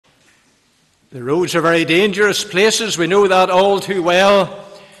The roads are very dangerous places. We know that all too well.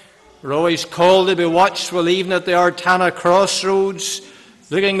 We're always called to be watchful, even at the Artana crossroads,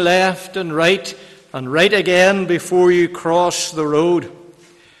 looking left and right again before you cross the road.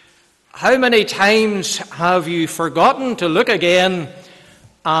 How many times have you forgotten to look again,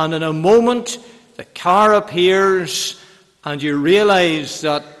 and in a moment the car appears and you realize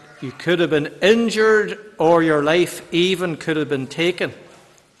that you could have been injured or your life even could have been taken?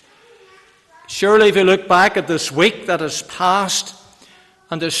 Surely if you look back at this week that has passed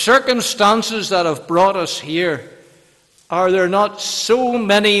and the circumstances that have brought us here, are there not so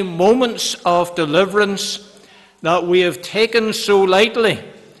many moments of deliverance that we have taken so lightly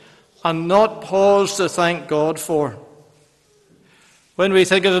and not paused to thank God for? When we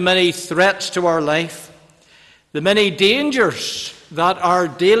think of the many threats to our life, the many dangers that are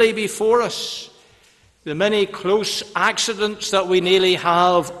daily before us, the many close accidents that we nearly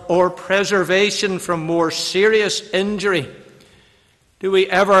have, or preservation from more serious injury, do we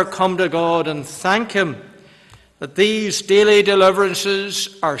ever come to God and thank Him that these daily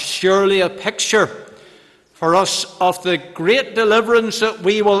deliverances are surely a picture for us of the great deliverance that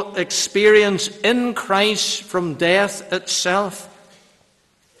we will experience in Christ from death itself?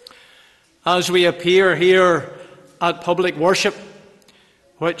 As we appear here at public worship,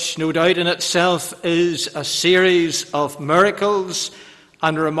 which no doubt in itself is a series of miracles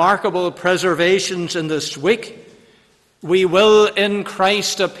and remarkable preservations in this week, we will in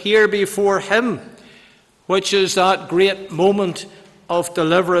Christ appear before Him, which is that great moment of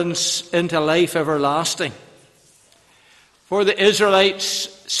deliverance into life everlasting. For the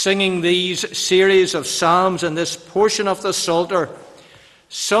Israelites singing these series of psalms in this portion of the Psalter,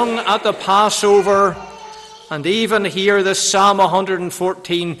 sung at the Passover, and even here this Psalm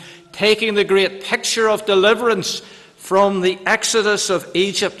 114, taking the great picture of deliverance from the exodus of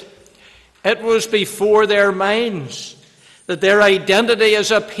Egypt, it was before their minds that their identity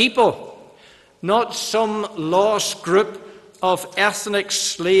as a people, not some lost group of ethnic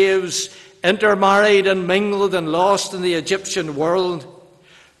slaves intermarried and mingled and lost in the Egyptian world,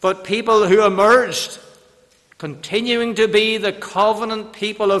 but people who emerged, continuing to be the covenant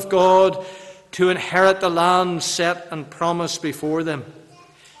people of God, to inherit the land set and promised before them.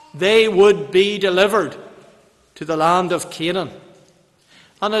 They would be delivered to the land of Canaan.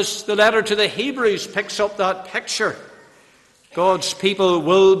 And as the letter to the Hebrews picks up that picture, God's people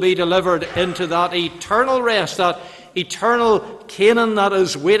will be delivered into that eternal rest, that eternal Canaan that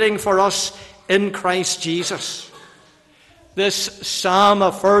is waiting for us in Christ Jesus. This psalm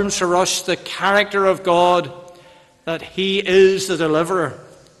affirms for us the character of God, that He is the deliverer.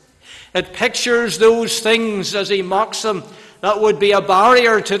 It pictures those things, as He mocks them, that would be a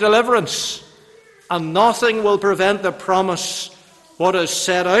barrier to deliverance, and nothing will prevent the promise, what is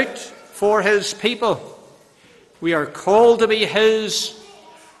set out for His people. We are called to be His,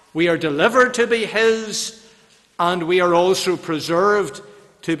 we are delivered to be His, and we are also preserved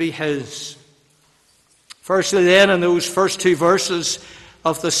to be His. Firstly then, in those first two verses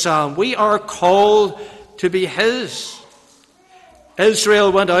of the psalm, we are called to be His.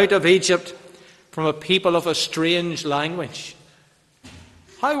 Israel went out of Egypt from a people of a strange language.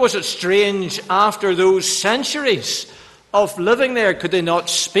 How was it strange after those centuries of living there? Could they not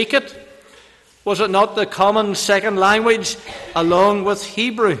speak it? Was it not the common second language along with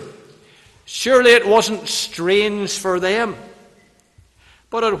Hebrew? Surely it wasn't strange for them.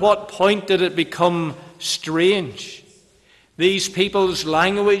 But at what point did it become strange? These people's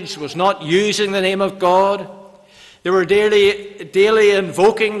language was not using the name of God. They were daily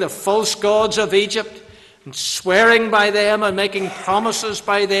invoking the false gods of Egypt and swearing by them and making promises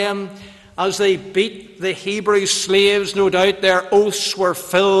by them. As they beat the Hebrew slaves, no doubt their oaths were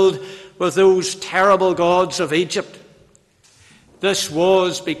filled with those terrible gods of Egypt. This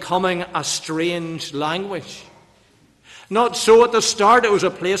was becoming a strange language. Not so at the start. It was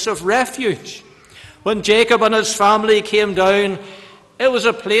a place of refuge. When Jacob and his family came down, it was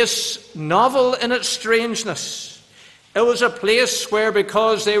a place novel in its strangeness. It was a place where,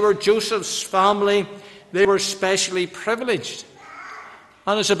 because they were Joseph's family, they were specially privileged.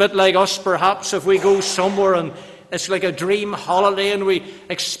 And it's a bit like us, perhaps, if we go somewhere and it's like a dream holiday and we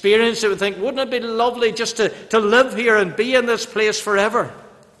experience it, we think, wouldn't it be lovely just to live here and be in this place forever?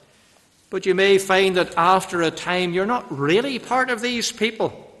 But you may find that after a time, you're not really part of these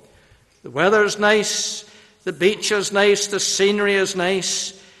people. The weather's nice, the beach is nice, the scenery is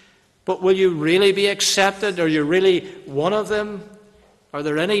nice, but will you really be accepted? Are you really one of them? Are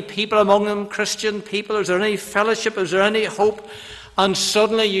there any people among them, Christian people? Is there any fellowship? Is there any hope? And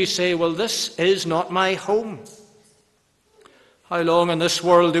suddenly you say, well, this is not my home. How long in this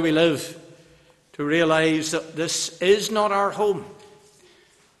world do we live to realize that this is not our home.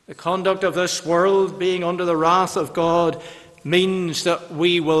 The conduct of this world, being under the wrath of God, means that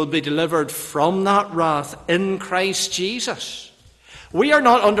we will be delivered from that wrath in Christ Jesus. We are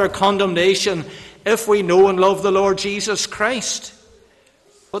not under condemnation if we know and love the Lord Jesus Christ.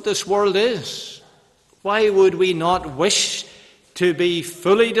 But this world is. Why would we not wish to be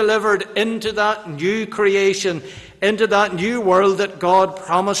fully delivered into that new creation, into that new world that God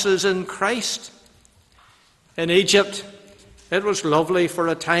promises in Christ? In Egypt, it was lovely for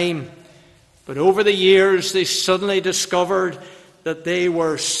a time, but over the years they suddenly discovered that they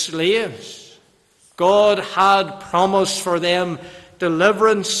were slaves. God had promised for them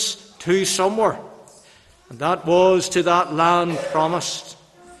deliverance to somewhere, and that was to that land promised.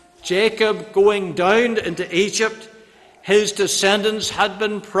 Jacob going down into Egypt, his descendants had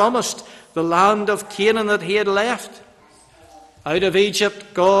been promised the land of Canaan that he had left. Out of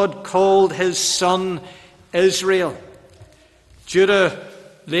Egypt, God called his son Israel. Judah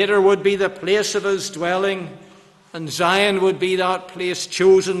later would be the place of his dwelling, and Zion would be that place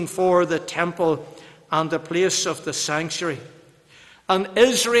chosen for the temple and the place of the sanctuary. And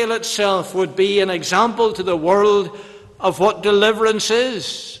Israel itself would be an example to the world of what deliverance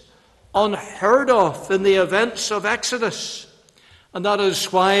is, unheard of in the events of Exodus. And that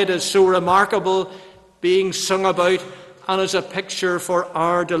is why it is so remarkable, being sung about, and is a picture for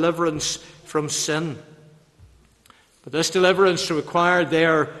our deliverance from sin. But this deliverance required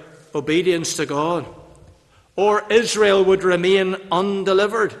their obedience to God, or Israel would remain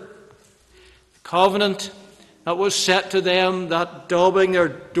undelivered. The covenant that was set to them, that daubing their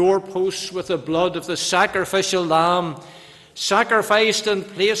doorposts with the blood of the sacrificial lamb, sacrificed in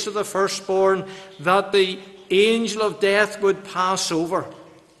place of the firstborn, that the angel of death would pass over.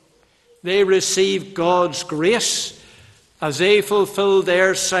 They received God's grace as they fulfilled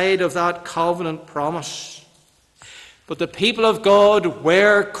their side of that covenant promise. But the people of God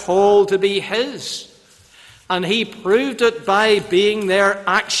were called to be his, and he proved it by being their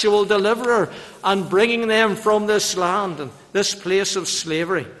actual deliverer and bringing them from this land and this place of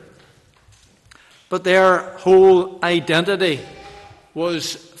slavery. But their whole identity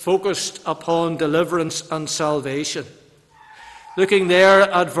was focused upon deliverance and salvation. Looking there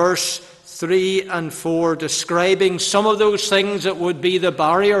at verse 3 and 4, describing some of those things that would be the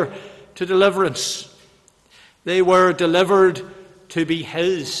barrier to deliverance. They were delivered to be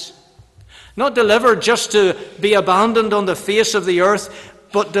his. Not delivered just to be abandoned on the face of the earth,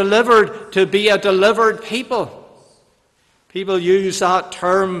 but delivered to be a delivered people. People use that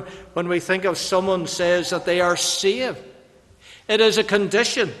term when we think of someone says that they are saved. It is a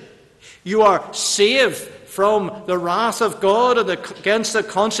condition. You are saved from the wrath of God and against the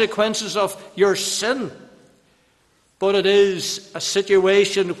consequences of your sin. But it is a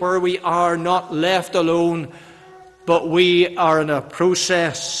situation where we are not left alone, but we are in a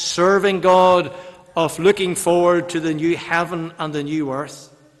process serving God of looking forward to the new heaven and the new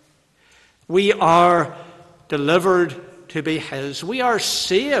earth. We are delivered to be his. We are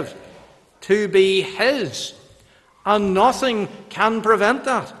saved to be his. And nothing can prevent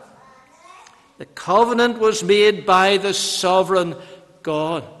that. The covenant was made by the sovereign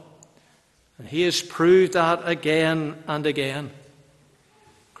God. And he has proved that again and again.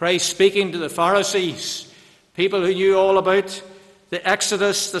 Christ speaking to the Pharisees, people who knew all about the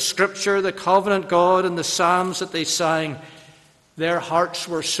Exodus, the Scripture, the covenant God, and the Psalms that they sang, their hearts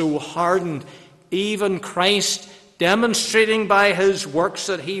were so hardened. Even Christ demonstrating by his works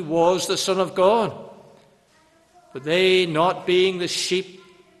that he was the Son of God. But they, not being the sheep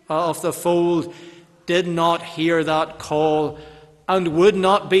of the fold, did not hear that call and would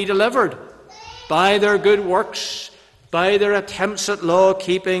not be delivered by their good works, by their attempts at law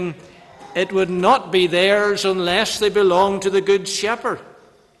keeping. It would not be theirs unless they belonged to the Good Shepherd.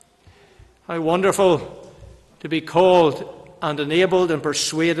 How wonderful to be called and enabled and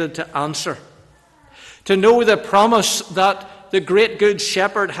persuaded to answer. To know the promise that the great Good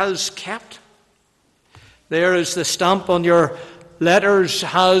Shepherd has kept. There is the stamp on your letters,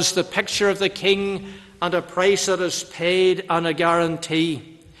 has the picture of the King and a price that is paid and a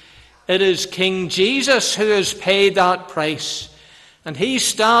guarantee. It is King Jesus who has paid that price. And he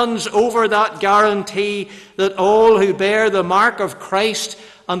stands over that guarantee that all who bear the mark of Christ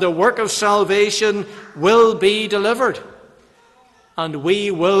and the work of salvation will be delivered. And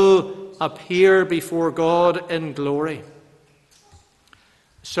we will appear before God in glory.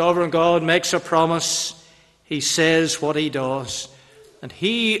 Sovereign God makes a promise. He says what he does. And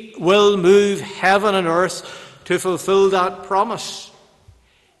he will move heaven and earth to fulfill that promise.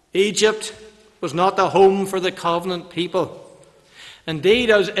 Egypt was not the home for the covenant people. Indeed,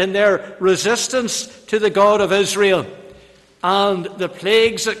 as in their resistance to the God of Israel and the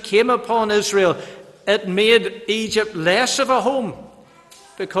plagues that came upon Israel, it made Egypt less of a home,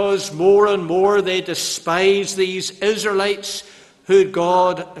 because more and more they despised these Israelites whose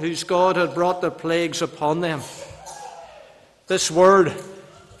God had brought the plagues upon them. This word,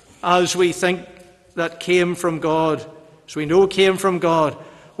 as we think that came from God, as we know came from God,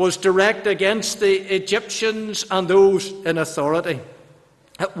 was direct against the Egyptians and those in authority.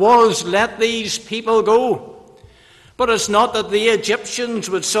 It was, let these people go. But it's not that the Egyptians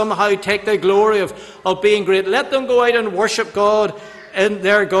would somehow take the glory of being great. Let them go out and worship God in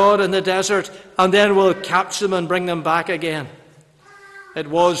their God in the desert, and then we'll catch them and bring them back again. It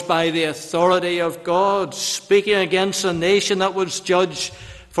was by the authority of God speaking against a nation that was judged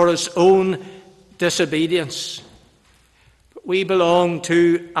for its own disobedience. But we belong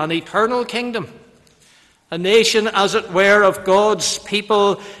to an eternal kingdom, a nation, as it were, of God's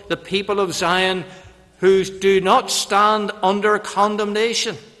people, the people of Zion, who do not stand under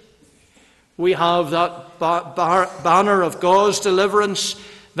condemnation. We have that banner of God's deliverance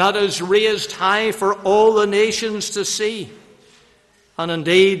that is raised high for all the nations to see. And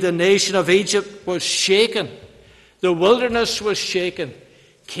indeed, the nation of Egypt was shaken. The wilderness was shaken.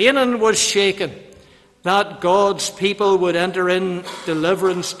 Canaan was shaken, that God's people would enter in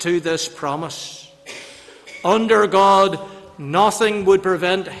deliverance to this promise. Under God, nothing would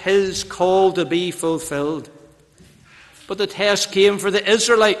prevent his call to be fulfilled. But the test came for the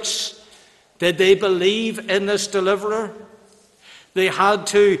Israelites. Did they believe in this deliverer? They had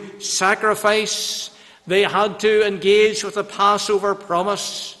to sacrifice. They had to engage with the Passover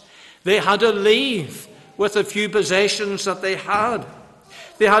promise. They had to leave with the few possessions that they had.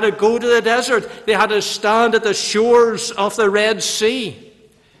 They had to go to the desert. They had to stand at the shores of the Red Sea.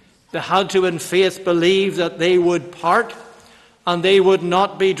 They had to, in faith, believe that they would part and they would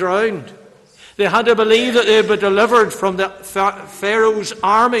not be drowned. They had to believe that they would be delivered from the Pharaoh's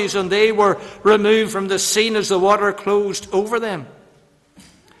armies and they were removed from the scene as the water closed over them.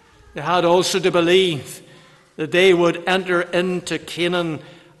 They had also to believe that they would enter into Canaan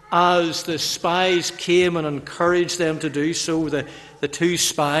as the spies came and encouraged them to do so, the two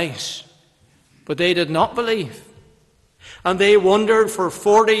spies. But they did not believe. And they wandered for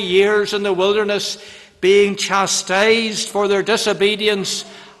 40 years in the wilderness, being chastised for their disobedience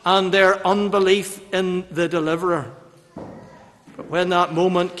and their unbelief in the deliverer. But when that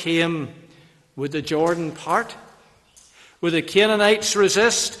moment came, would the Jordan part? Would the Canaanites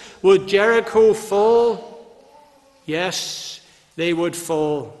resist? Would Jericho fall? Yes, they would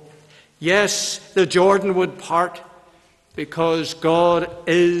fall. Yes, the Jordan would part, because God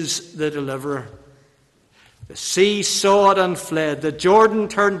is the deliverer. The sea saw it and fled. The Jordan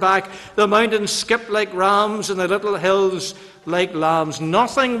turned back. The mountains skipped like rams and the little hills like lambs.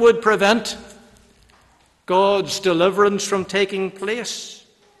 Nothing would prevent God's deliverance from taking place.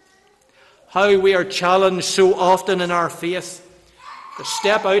 How we are challenged so often in our faith to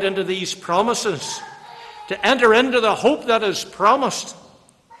step out into these promises, to enter into the hope that is promised.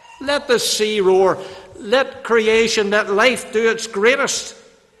 Let the sea roar. Let creation, let life do its greatest.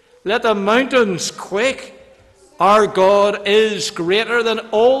 Let the mountains quake. Our God is greater than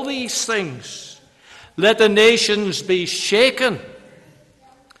all these things. Let the nations be shaken.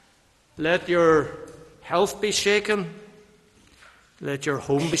 Let your health be shaken. Let your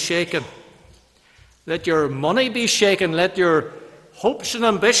home be shaken. Let your money be shaken. Let your hopes and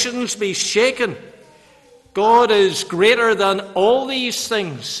ambitions be shaken. God is greater than all these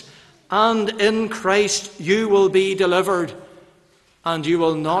things. And in Christ you will be delivered, and you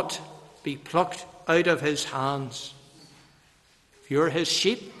will not be plucked out of his hands. If you're his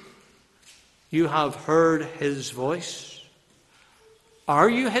sheep, you have heard his voice. Are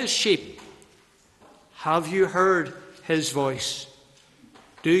you his sheep? Have you heard his voice?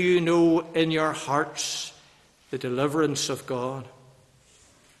 Do you know in your hearts the deliverance of God?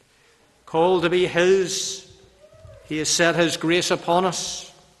 Called to be his, he has set his grace upon us.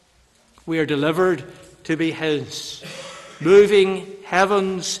 We are delivered to be his. Moving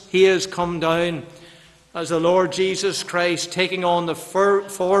heavens, he has come down as the Lord Jesus Christ, taking on the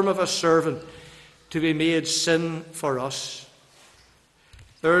form of a servant to be made sin for us.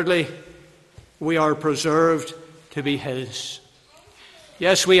 Thirdly, we are preserved to be his.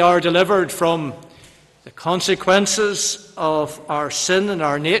 Yes, we are delivered from the consequences of our sin and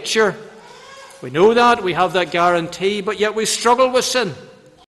our nature. We know that, we have that guarantee, but yet we struggle with sin.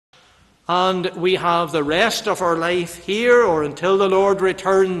 And we have the rest of our life here, or until the Lord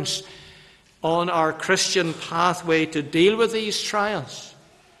returns, on our Christian pathway to deal with these trials.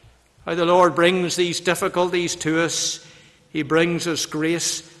 How the Lord brings these difficulties to us He brings us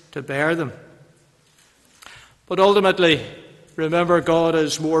grace to bear them. But ultimately, remember, God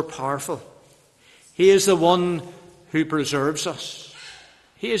is more powerful. He is the one who preserves us.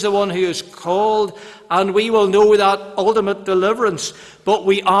 He is the one who is called, and we will know that ultimate deliverance. But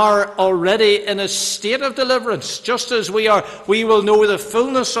we are already in a state of deliverance. Just as we will know the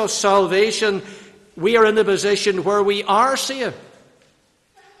fullness of salvation. We are in the position where we are saved.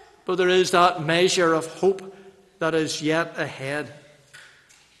 But there is that measure of hope that is yet ahead.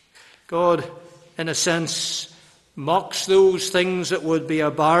 God, in a sense, mocks those things that would be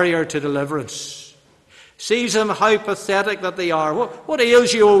a barrier to deliverance. Sees them how pathetic that they are. What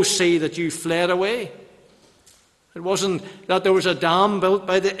ails you, O sea, that you fled away? It wasn't that there was a dam built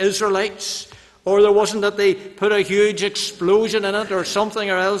by the Israelites, or there wasn't that they put a huge explosion in it or something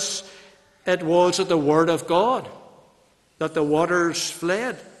or else. It was at the word of God that the waters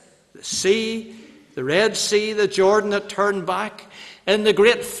fled. The sea, the Red Sea, the Jordan that turned back. In the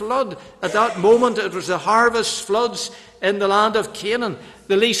great flood, at that moment it was the harvest floods in the land of Canaan,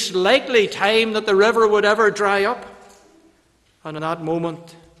 the least likely time that the river would ever dry up. And in that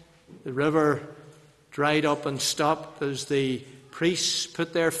moment, the river dried up and stopped as the priests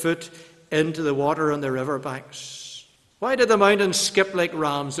put their foot into the water on the river banks. Why did the mountains skip like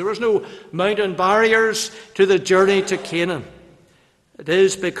rams? There was no mountain barriers to the journey to Canaan. It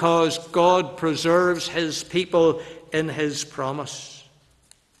is because God preserves his people in his promise.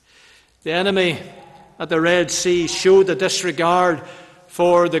 The enemy at the Red Sea showed the disregard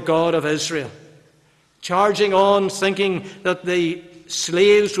for the God of Israel, charging on, thinking that the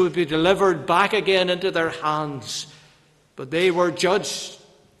slaves would be delivered back again into their hands. But they were judged,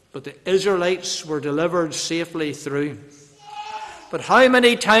 but the Israelites were delivered safely through. But how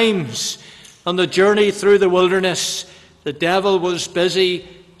many times on the journey through the wilderness the devil was busy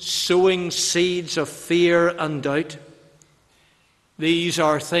sowing seeds of fear and doubt? These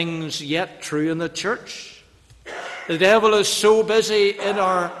are things yet true in the church. The devil is so busy in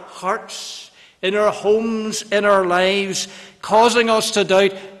our hearts, in our homes, in our lives, causing us to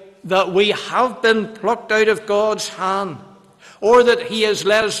doubt that we have been plucked out of God's hand, or that he has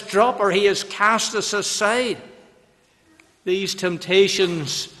let us drop, or he has cast us aside. These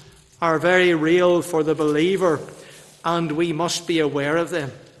temptations are very real for the believer, and we must be aware of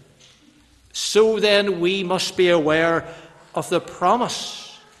them. So then we must be aware of the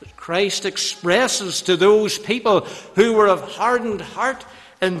promise that Christ expresses to those people who were of hardened heart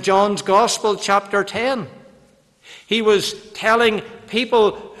in John's Gospel, chapter 10. He was telling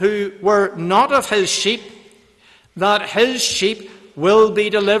people who were not of his sheep that his sheep will be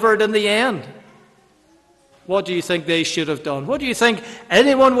delivered in the end. What do you think they should have done? What do you think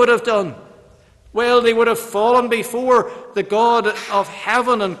anyone would have done? Well, they would have fallen before the God of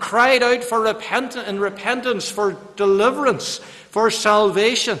heaven and cried out for repentance, for deliverance, for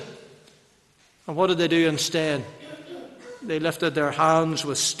salvation. And what did they do instead? They lifted their hands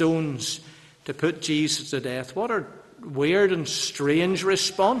with stones to put Jesus to death. What a weird and strange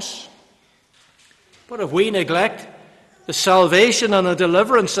response. But if we neglect the salvation and the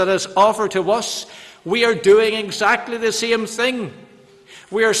deliverance that is offered to us, we are doing exactly the same thing.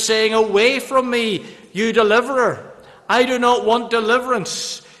 We are saying, "Away from me, you deliverer. I do not want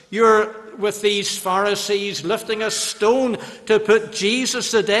deliverance." You're with these Pharisees lifting a stone to put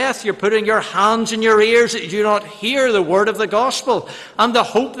Jesus to death. You're putting your hands in your ears that you do not hear the word of the gospel and the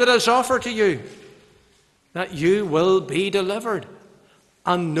hope that is offered to you, that you will be delivered.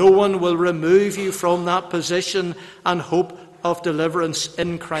 And no one will remove you from that position and hope of deliverance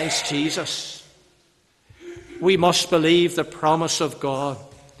in Christ Jesus. We must believe the promise of God,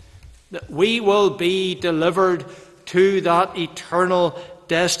 that we will be delivered to that eternal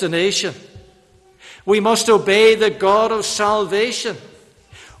destination. We must obey the God of salvation.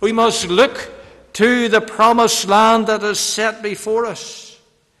 We must look to the promised land that is set before us.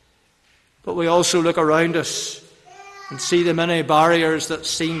 But we also look around us and see the many barriers that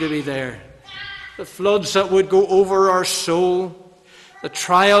seem to be there. The floods that would go over our soul, the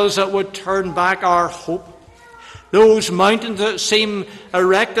trials that would turn back our hope, those mountains that seem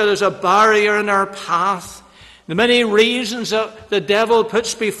erected as a barrier in our path, the many reasons that the devil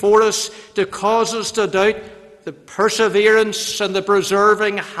puts before us to cause us to doubt the perseverance and the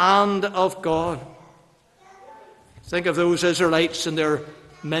preserving hand of God. Think of those Israelites and their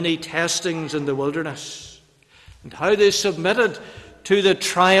many testings in the wilderness, and how they submitted to the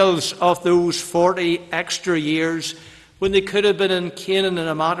trials of those 40 extra years when they could have been in Canaan in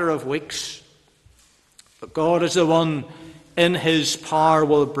a matter of weeks. But God is the one in his power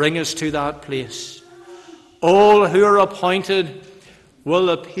will bring us to that place. All who are appointed will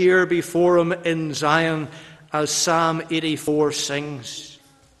appear before him in Zion, as Psalm 84 sings.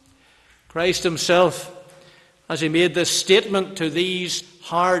 Christ himself, as he made this statement to these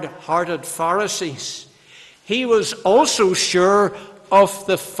hard-hearted Pharisees, he was also sure of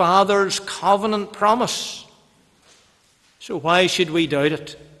the Father's covenant promise. So why should we doubt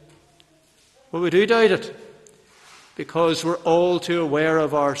it? Well, we do doubt it because we're all too aware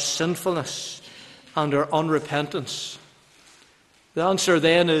of our sinfulness and our unrepentance. The answer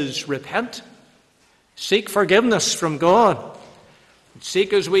then is repent. Seek forgiveness from God.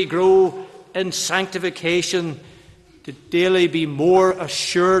 Seek as we grow in sanctification to daily be more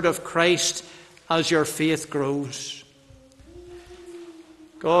assured of Christ as your faith grows.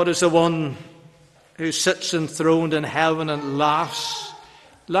 God is the one who sits enthroned in heaven and laughs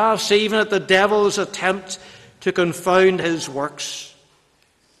even at the devil's attempt to confound his works.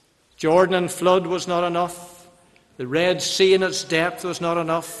 Jordan and flood was not enough. The Red Sea in its depth was not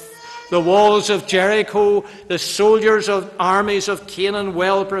enough. The walls of Jericho, the soldiers of armies of Canaan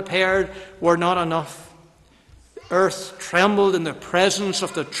well prepared, were not enough. The earth trembled in the presence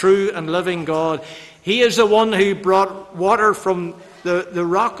of the true and living God. He is the one who brought water from the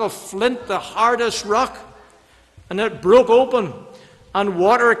rock of flint, the hardest rock, and it broke open, and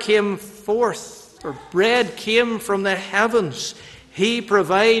water came forth, or bread came from the heavens. He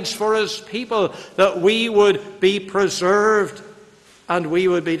provides for his people that we would be preserved and we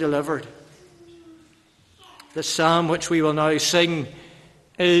would be delivered. The psalm which we will now sing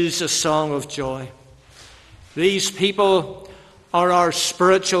is a song of joy. These people are our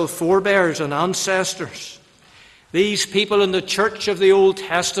spiritual forebears and ancestors. These people in the church of the Old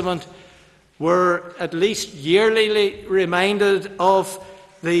Testament were at least yearly reminded of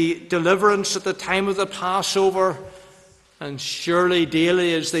the deliverance at the time of the Passover, and surely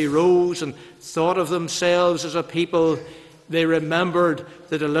daily as they rose and thought of themselves as a people, they remembered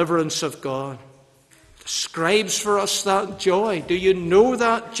the deliverance of God. It describes for us that joy. Do you know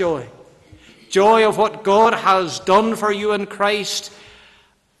that joy? Joy of what God has done for you in Christ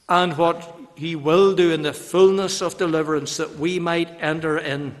and what he will do in the fullness of deliverance that we might enter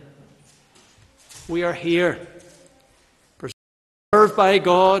in. We are here, preserved by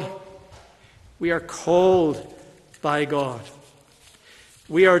God. We are called by God.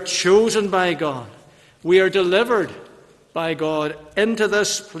 We are chosen by God. We are delivered by God into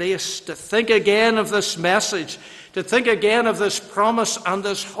this place to think again of this message, to think again of this promise and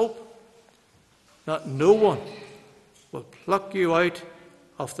this hope that no one will pluck you out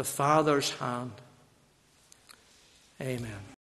of the Father's hand. Amen.